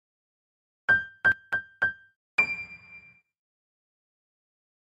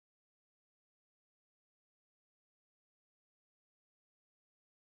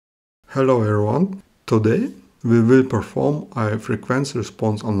Hello everyone. Today we will perform a frequency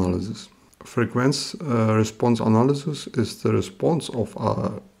response analysis. Frequency response analysis is the response of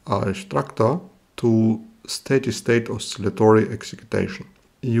a structure to steady state oscillatory excitation.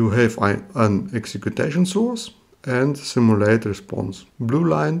 You have an excitation source and simulate response. Blue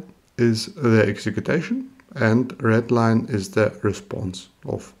line is the excitation and red line is the response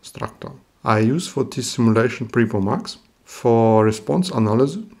of structure. I use for this simulation PrePoMax. For response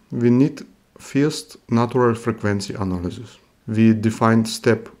analysis we need first natural frequency analysis. We define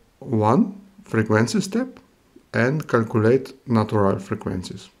step 1, frequency step, and calculate natural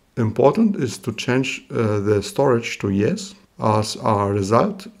frequencies. Important is to change the storage to yes. As a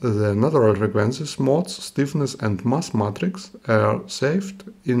result, the natural frequencies, modes, stiffness and mass matrix are saved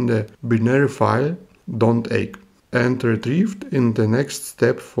in the binary file .ake and retrieved in the next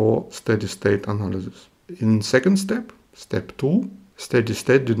step for steady state analysis. In second step, step 2, steady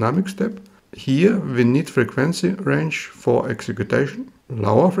state dynamic step, here we need frequency range for excitation,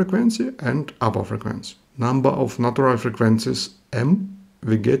 lower frequency and upper frequency. Number of natural frequencies m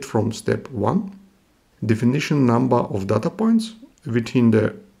we get from step 1. Definition number of data points within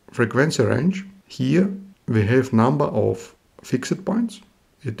the frequency range. Here we have number of fixed points.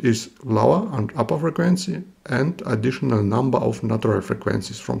 It is lower and upper frequency and additional number of natural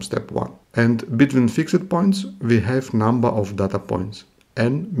frequencies from step 1. And between fixed points we have number of data points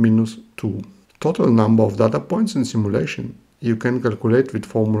n-2. Total number of data points in simulation you can calculate with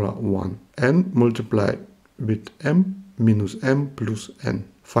formula 1. N multiply with m minus m plus n.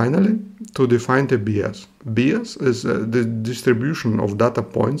 Finally, to define the bias. Bias is the distribution of data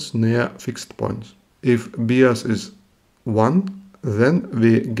points near fixed points. If bias is 1, then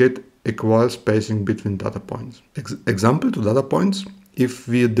we get equal spacing between data points. Example to data points. If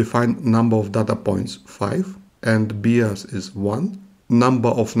we define number of data points 5 and bias is 1, number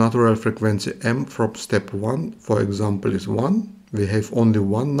of natural frequency m from step 1, for example, is 1. We have only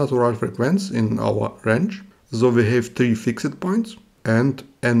one natural frequency in our range, so we have 3 fixed points and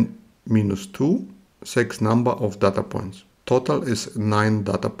n-2 6 number of data points. Total is 9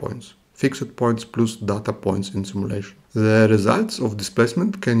 data points. Fixed points plus data points in simulation. The results of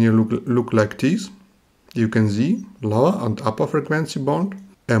displacement can look like this. You can see lower and upper frequency bound.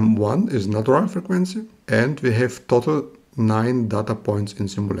 M1 is natural frequency and we have total 9 data points in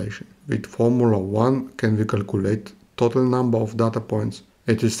simulation. With formula 1 can we calculate total number of data points.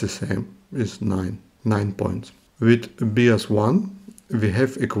 It is the same, is 9 points. With BS1 we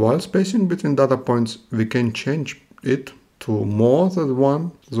have equal spacing between data points. We can change it to more than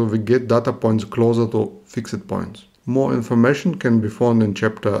 1, so we get data points closer to fixed points. More information can be found in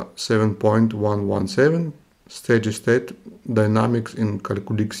chapter 7.117, Steady State Dynamics in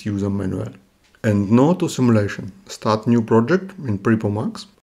Calculix User Manual. And now to simulation. Start new project in PrePoMax.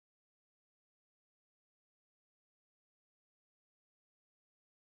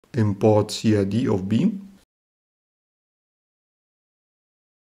 Import CID of beam.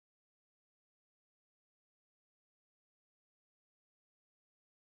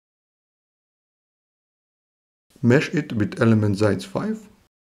 Mesh it with element size 5.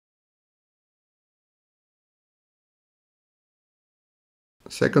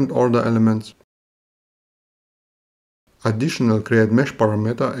 Second order elements. Additional create mesh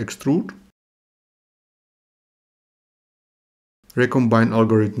parameter extrude. Recombine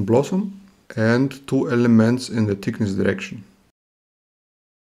algorithm blossom and 2 elements in the thickness direction.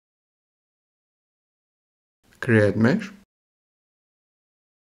 Create mesh.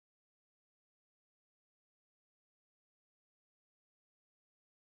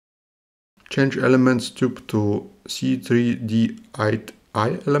 Change elements type to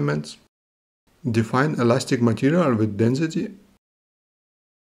C3D8I elements. Define elastic material with density.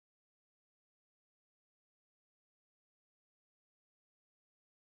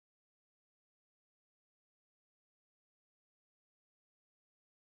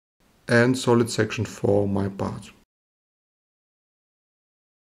 And solid section for my part.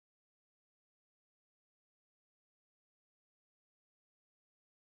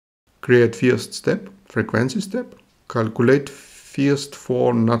 Create first step, frequency step. Calculate first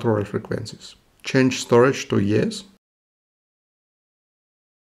 4 natural frequencies. Change storage to yes.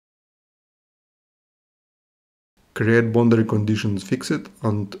 Create boundary conditions fixed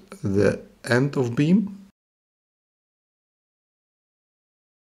on the end of beam.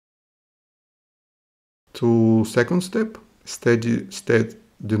 To second step, steady state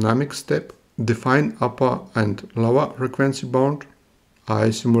dynamic step. Define upper and lower frequency bound.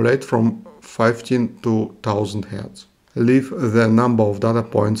 I simulate from 15 to 1000 Hz. Leave the number of data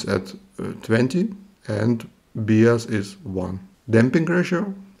points at 20 and bias is 1. Damping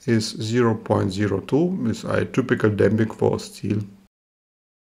ratio is 0.02, is a typical damping for steel.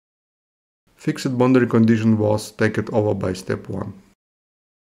 Fixed boundary condition was taken over by step 1.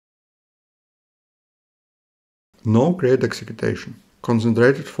 No great excitation.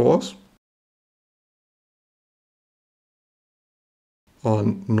 Concentrated force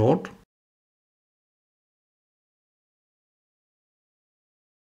on node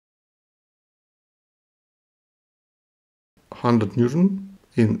 (100 Newton)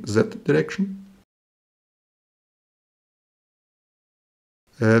 in Z direction.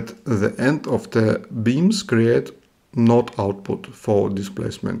 At the end of the beams create node output for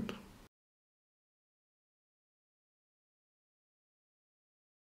displacement.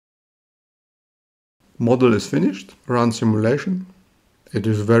 Model is finished. Run simulation. It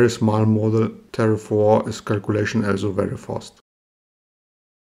is very small model, therefore is calculation also very fast.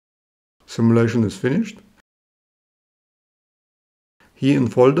 Simulation is finished. Here in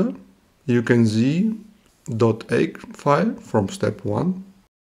folder you can see .a file from step 1.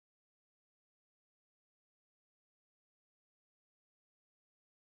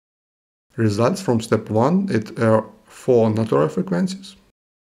 Results from step 1, it are 4 natural frequencies.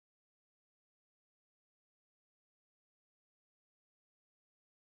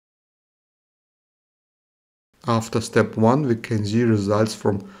 After step 1 we can see results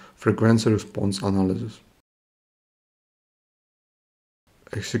from frequency response analysis.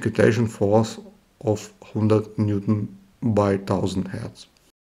 Excitation force of 100 Newton by 1000 Hertz.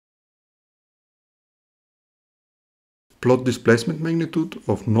 Plot displacement magnitude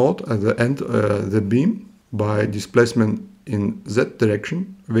of node at the end the beam. By displacement in Z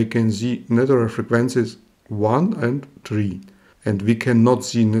direction we can see natural frequencies 1 and 3. And we cannot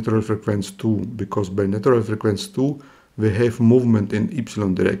see natural frequency 2, because by natural frequency 2 we have movement in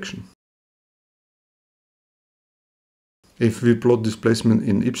Y direction. If we plot displacement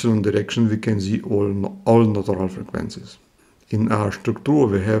in Y direction we can see all natural frequencies. In our structure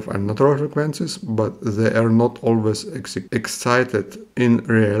we have natural frequencies, but they are not always excited in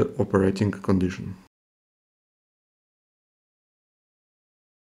real operating condition.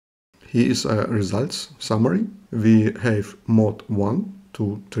 Here is a results summary. We have mode 1,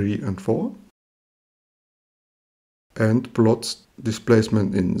 2, 3 and 4 and plots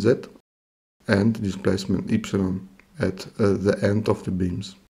displacement in Z and displacement Y at the end of the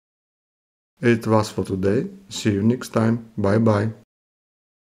beams. It was for today. See you next time. Bye bye.